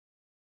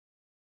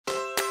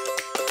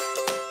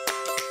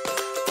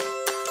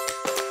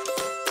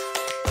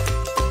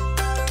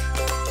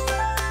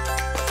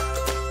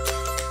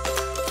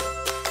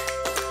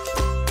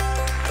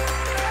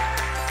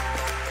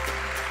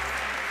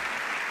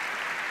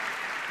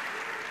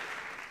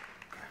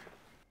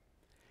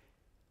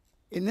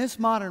In this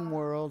modern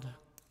world,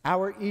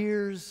 our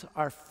ears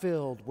are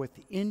filled with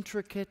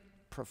intricate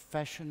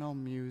professional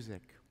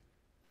music.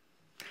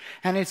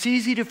 And it's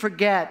easy to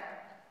forget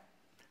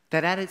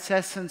that at its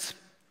essence,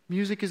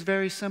 music is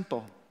very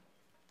simple.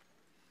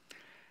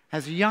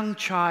 As a young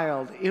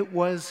child, it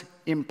was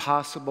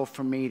impossible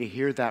for me to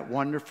hear that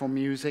wonderful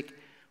music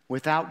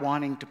without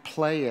wanting to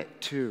play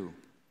it too.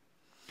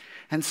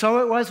 And so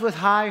it was with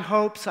high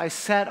hopes I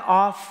set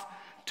off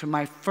to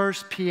my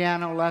first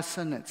piano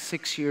lesson at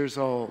 6 years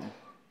old.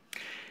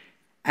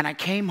 And I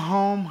came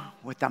home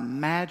with a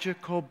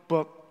magical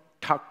book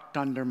tucked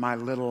under my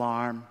little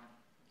arm,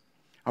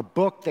 a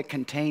book that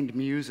contained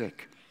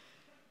music.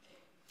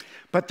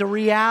 But the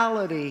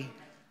reality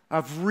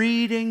of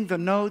reading the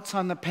notes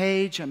on the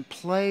page and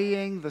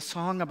playing the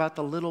song about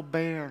the little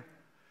bear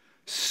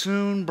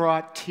soon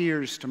brought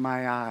tears to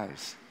my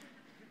eyes.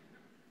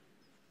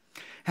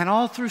 And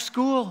all through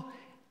school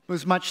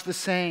was much the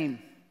same,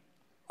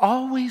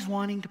 always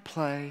wanting to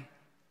play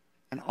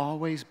and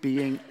always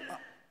being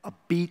a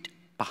beat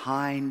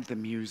behind the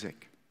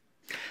music.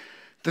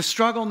 The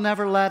struggle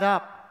never let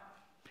up.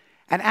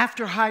 And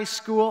after high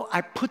school,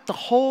 I put the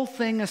whole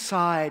thing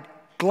aside,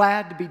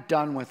 glad to be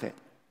done with it.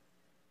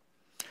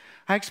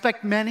 I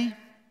expect many,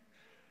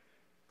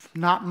 if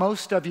not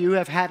most of you,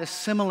 have had a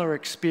similar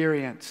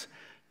experience,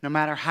 no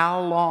matter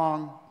how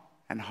long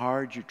and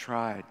hard you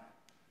tried.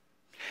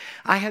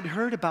 I had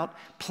heard about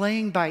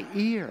playing by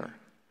ear,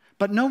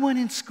 but no one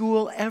in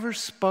school ever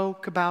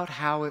spoke about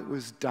how it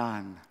was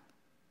done.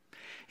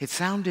 It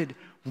sounded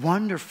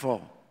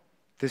wonderful,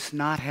 this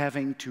not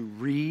having to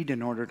read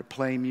in order to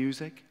play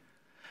music,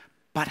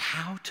 but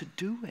how to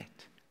do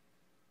it?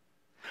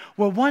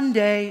 Well, one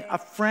day, a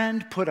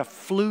friend put a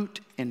flute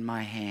in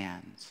my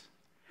hands,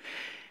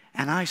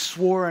 and I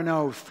swore an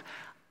oath.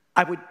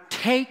 I would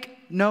take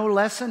no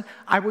lesson,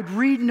 I would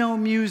read no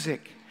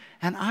music,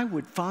 and I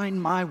would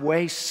find my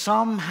way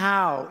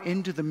somehow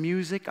into the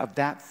music of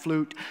that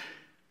flute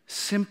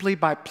simply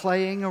by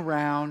playing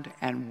around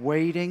and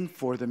waiting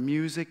for the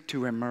music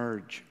to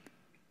emerge.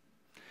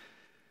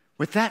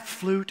 With that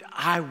flute,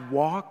 I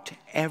walked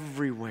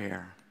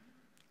everywhere,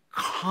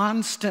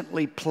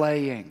 constantly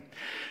playing,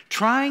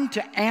 trying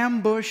to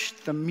ambush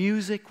the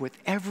music with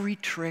every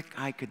trick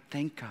I could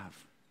think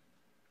of.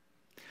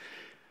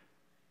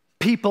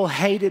 People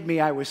hated me,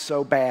 I was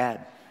so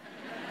bad.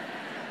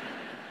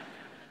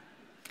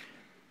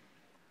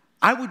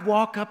 I would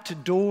walk up to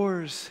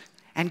doors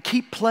and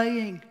keep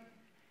playing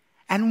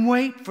and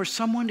wait for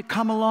someone to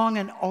come along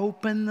and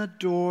open the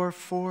door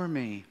for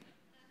me.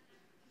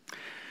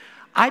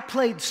 I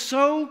played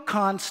so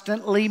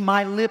constantly,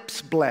 my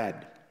lips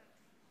bled.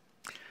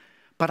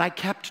 But I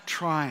kept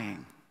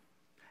trying.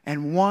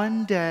 And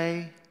one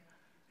day,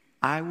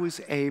 I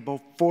was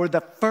able, for the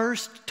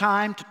first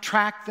time, to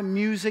track the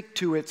music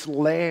to its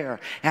lair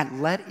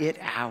and let it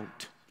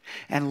out.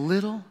 And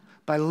little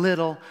by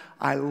little,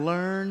 I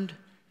learned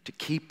to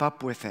keep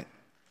up with it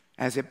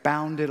as it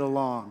bounded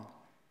along.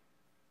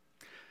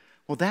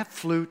 Well, that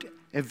flute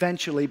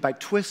eventually, by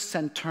twists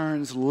and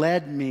turns,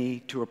 led me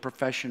to a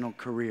professional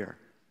career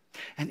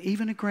and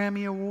even a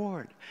Grammy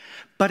Award.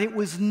 But it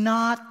was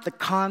not the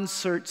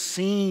concert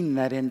scene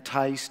that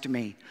enticed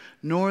me,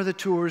 nor the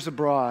tours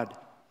abroad.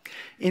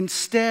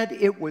 Instead,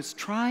 it was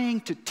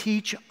trying to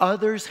teach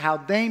others how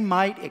they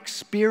might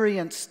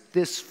experience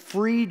this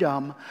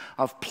freedom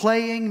of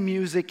playing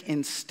music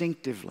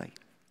instinctively.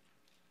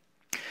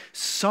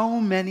 So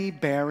many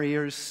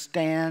barriers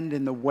stand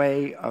in the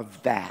way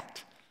of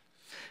that.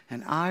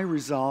 And I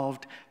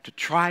resolved to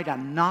try to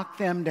knock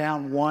them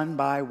down one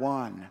by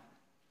one.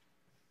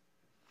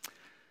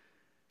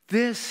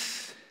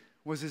 This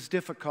was as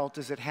difficult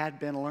as it had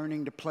been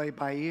learning to play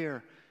by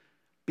ear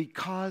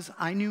because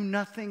I knew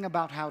nothing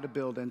about how to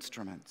build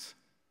instruments.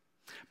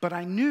 But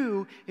I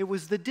knew it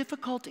was the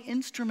difficult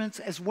instruments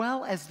as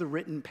well as the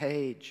written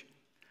page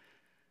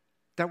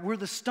that were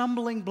the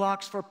stumbling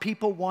blocks for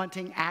people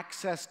wanting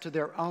access to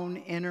their own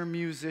inner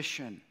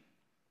musician.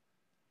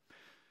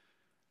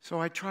 So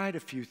I tried a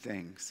few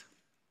things.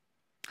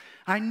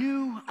 I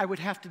knew I would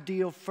have to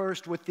deal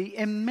first with the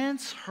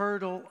immense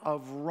hurdle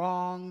of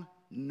wrong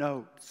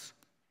notes.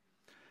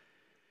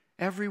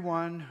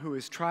 Everyone who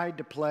has tried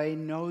to play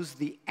knows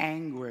the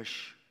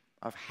anguish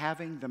of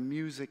having the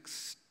music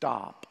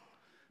stop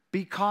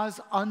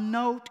because a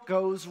note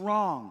goes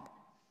wrong.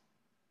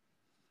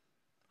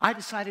 I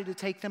decided to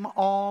take them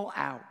all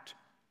out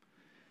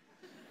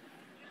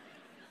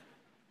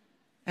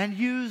and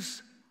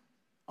use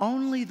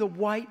only the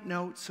white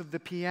notes of the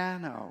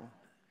piano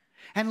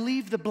and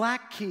leave the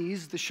black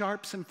keys, the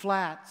sharps and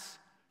flats,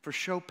 for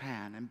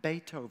Chopin and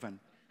Beethoven.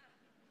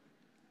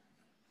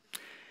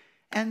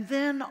 And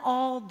then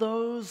all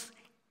those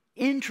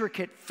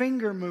intricate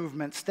finger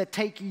movements that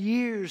take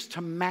years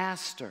to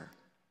master,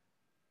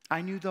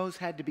 I knew those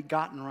had to be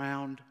gotten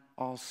around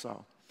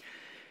also.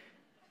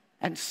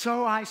 And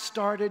so I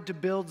started to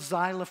build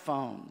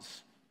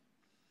xylophones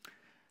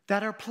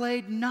that are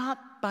played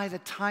not by the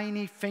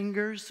tiny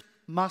fingers,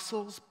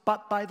 muscles,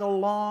 but by the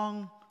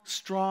long,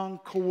 strong,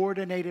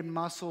 coordinated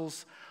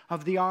muscles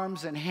of the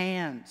arms and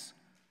hands,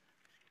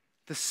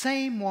 the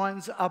same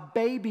ones a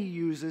baby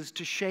uses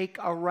to shake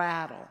a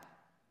rattle.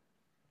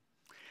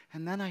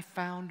 And then I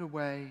found a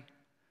way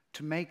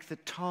to make the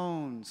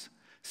tones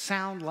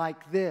sound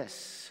like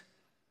this.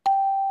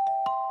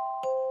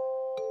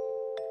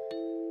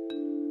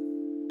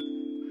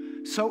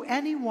 So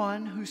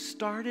anyone who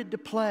started to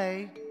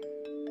play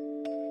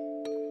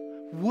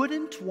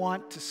wouldn't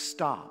want to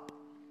stop,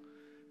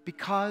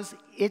 because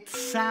it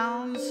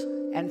sounds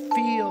and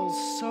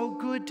feels so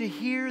good to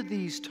hear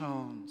these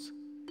tones.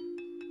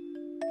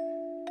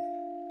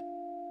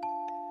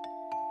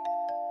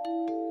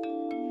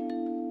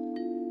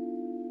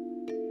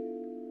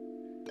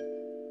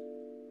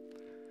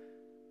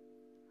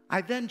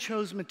 I then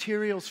chose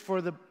materials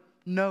for the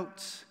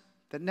notes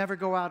that never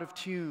go out of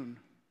tune,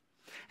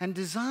 and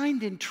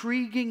designed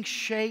intriguing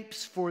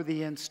shapes for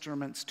the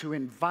instruments to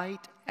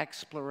invite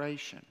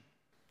exploration.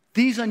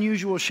 These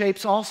unusual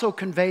shapes also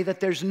convey that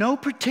there's no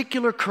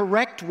particular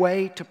correct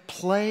way to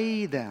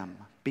play them,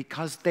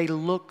 because they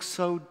look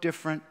so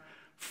different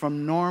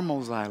from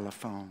normal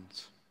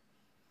xylophones.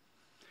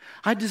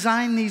 I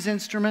designed these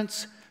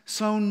instruments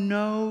so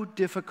no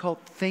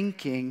difficult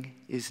thinking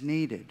is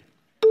needed.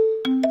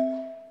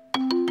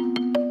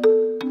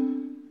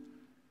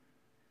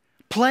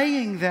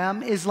 Playing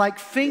them is like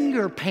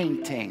finger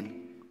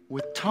painting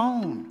with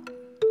tone.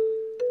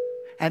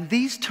 And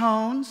these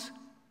tones,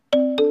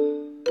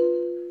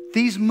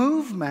 these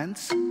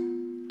movements,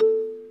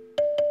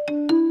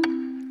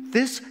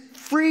 this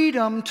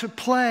freedom to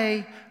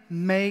play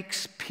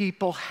makes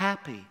people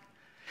happy.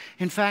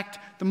 In fact,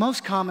 the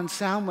most common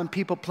sound when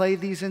people play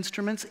these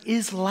instruments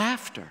is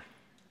laughter.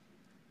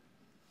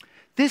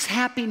 This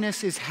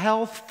happiness is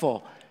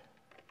healthful.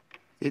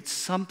 It's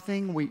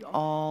something we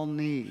all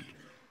need.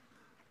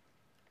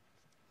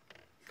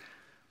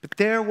 But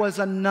there was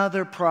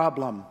another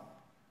problem.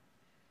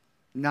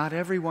 Not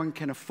everyone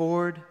can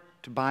afford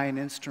to buy an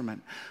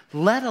instrument,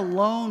 let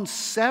alone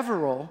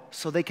several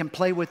so they can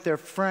play with their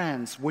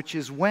friends, which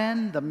is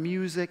when the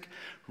music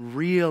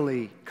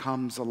really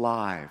comes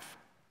alive.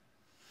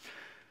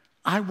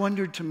 I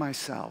wondered to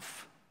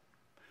myself,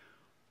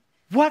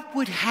 what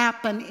would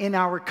happen in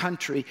our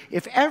country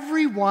if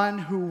everyone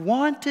who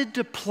wanted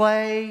to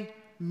play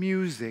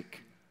music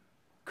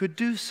could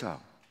do so?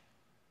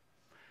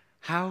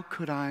 How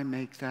could I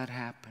make that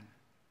happen?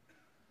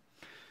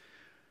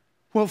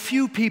 Well,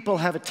 few people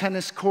have a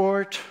tennis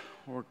court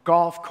or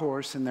golf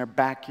course in their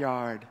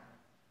backyard.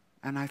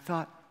 And I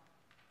thought,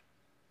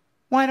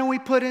 why don't we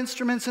put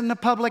instruments in the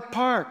public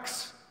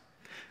parks?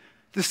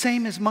 The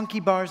same as monkey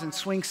bars and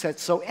swing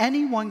sets, so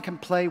anyone can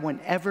play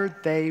whenever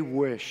they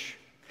wish.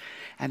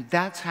 And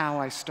that's how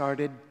I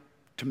started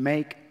to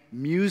make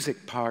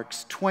music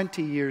parks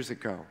 20 years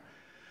ago,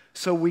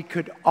 so we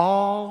could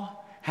all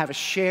have a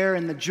share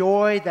in the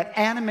joy that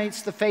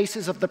animates the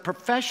faces of the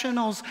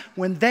professionals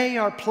when they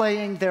are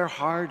playing their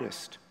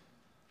hardest.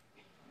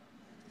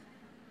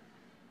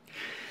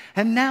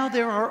 And now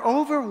there are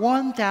over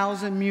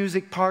 1,000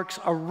 music parks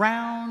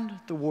around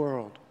the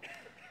world.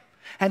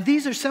 And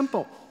these are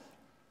simple.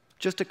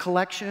 Just a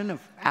collection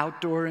of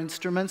outdoor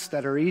instruments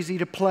that are easy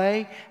to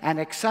play and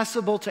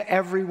accessible to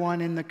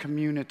everyone in the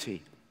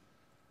community.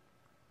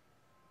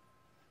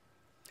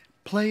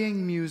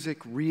 Playing music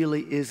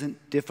really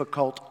isn't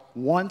difficult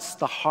once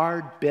the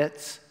hard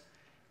bits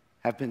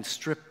have been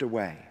stripped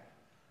away.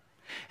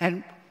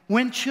 And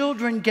when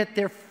children get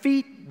their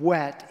feet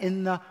wet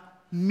in the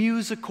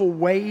musical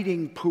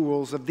wading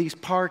pools of these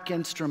park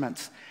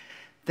instruments,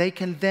 they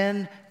can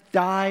then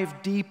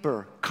dive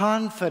deeper,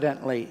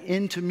 confidently,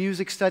 into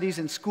music studies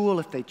in school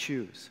if they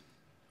choose.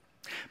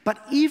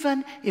 But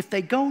even if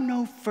they go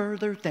no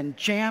further than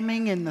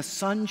jamming in the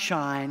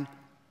sunshine,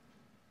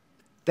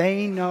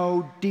 they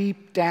know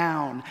deep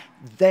down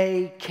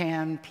they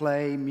can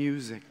play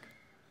music.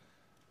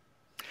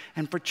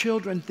 And for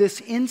children,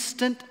 this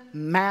instant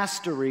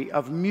mastery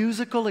of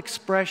musical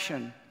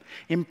expression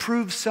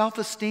improves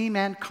self-esteem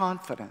and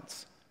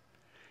confidence,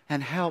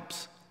 and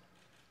helps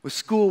with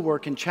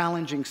schoolwork and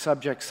challenging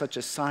subjects such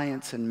as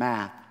science and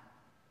math.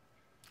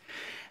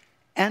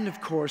 And of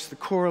course, the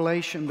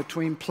correlation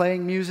between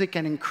playing music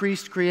and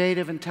increased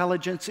creative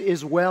intelligence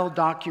is well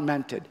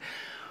documented.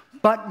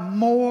 But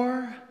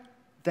more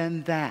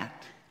than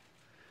that,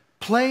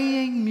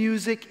 playing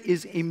music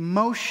is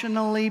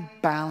emotionally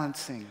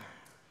balancing.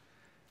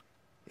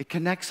 It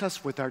connects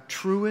us with our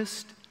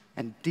truest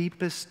and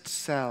deepest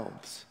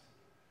selves.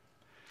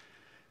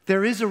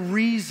 There is a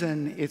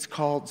reason it's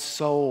called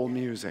soul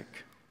music.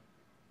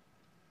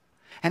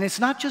 And it's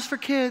not just for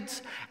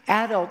kids.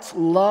 Adults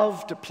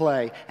love to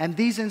play, and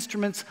these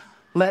instruments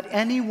let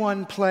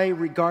anyone play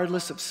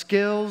regardless of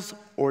skills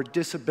or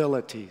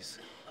disabilities.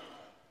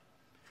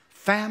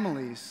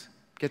 Families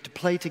get to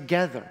play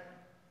together.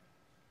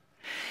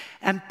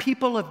 And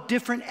people of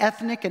different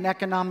ethnic and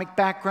economic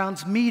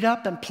backgrounds meet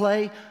up and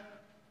play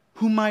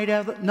who might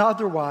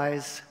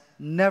otherwise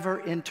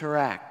never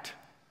interact.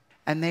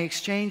 And they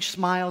exchange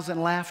smiles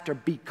and laughter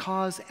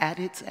because, at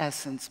its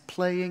essence,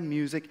 playing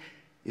music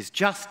is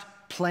just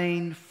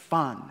plain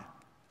fun.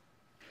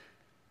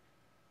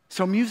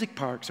 So music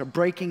parks are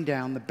breaking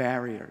down the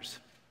barriers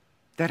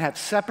that have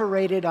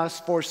separated us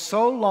for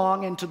so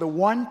long into the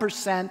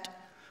 1%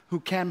 who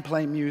can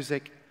play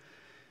music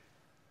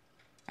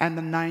and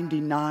the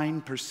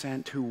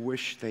 99% who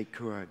wish they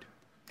could.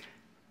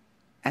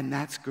 And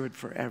that's good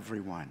for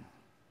everyone.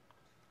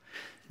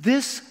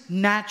 This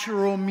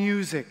natural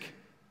music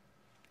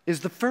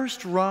is the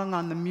first rung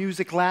on the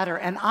music ladder,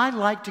 and I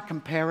like to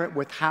compare it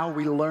with how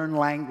we learn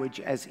language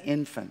as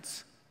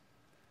infants.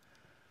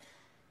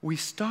 We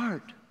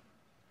start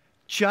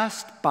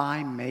just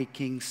by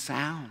making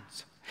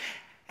sounds,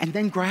 and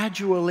then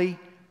gradually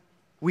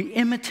we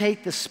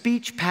imitate the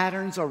speech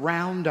patterns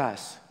around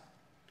us.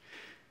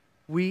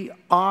 We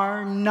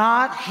are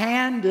not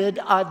handed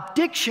a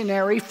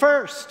dictionary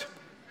first.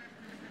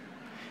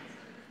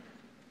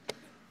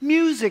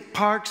 Music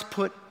parks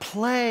put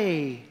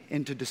play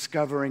into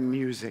discovering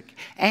music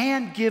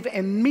and give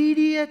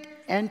immediate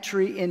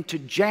entry into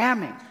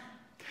jamming,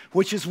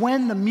 which is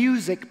when the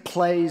music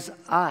plays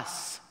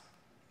us.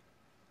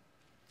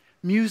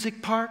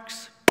 Music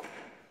parks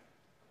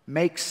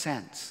make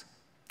sense.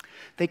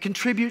 They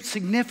contribute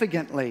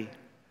significantly,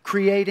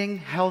 creating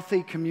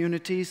healthy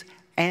communities,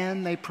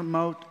 and they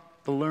promote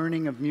the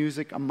learning of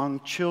music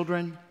among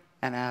children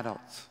and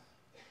adults.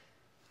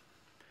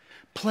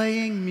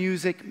 Playing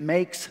music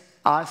makes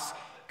us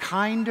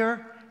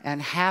kinder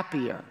and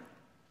happier,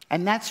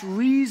 and that's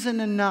reason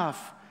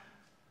enough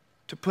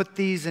to put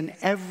these in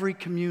every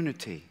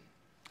community.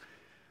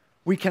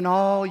 We can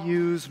all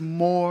use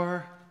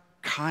more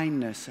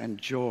kindness and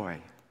joy.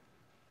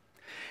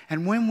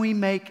 And when we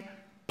make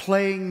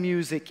playing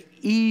music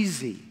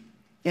easy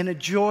in a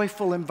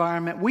joyful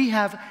environment, we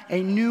have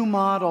a new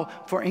model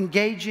for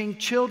engaging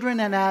children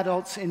and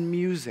adults in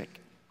music.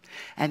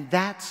 And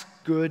that's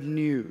good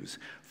news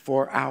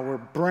for our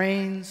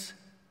brains,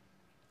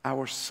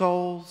 our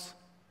souls,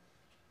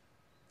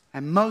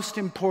 and most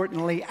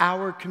importantly,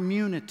 our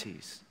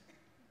communities.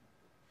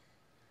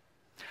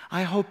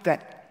 I hope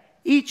that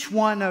each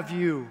one of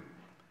you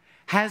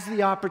has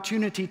the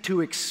opportunity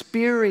to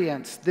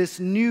experience this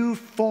new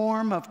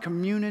form of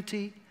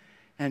community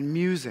and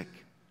music,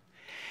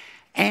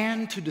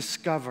 and to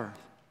discover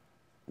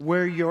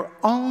where your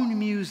own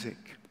music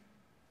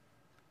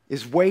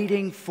is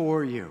waiting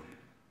for you.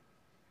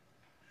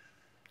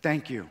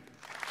 Thank you.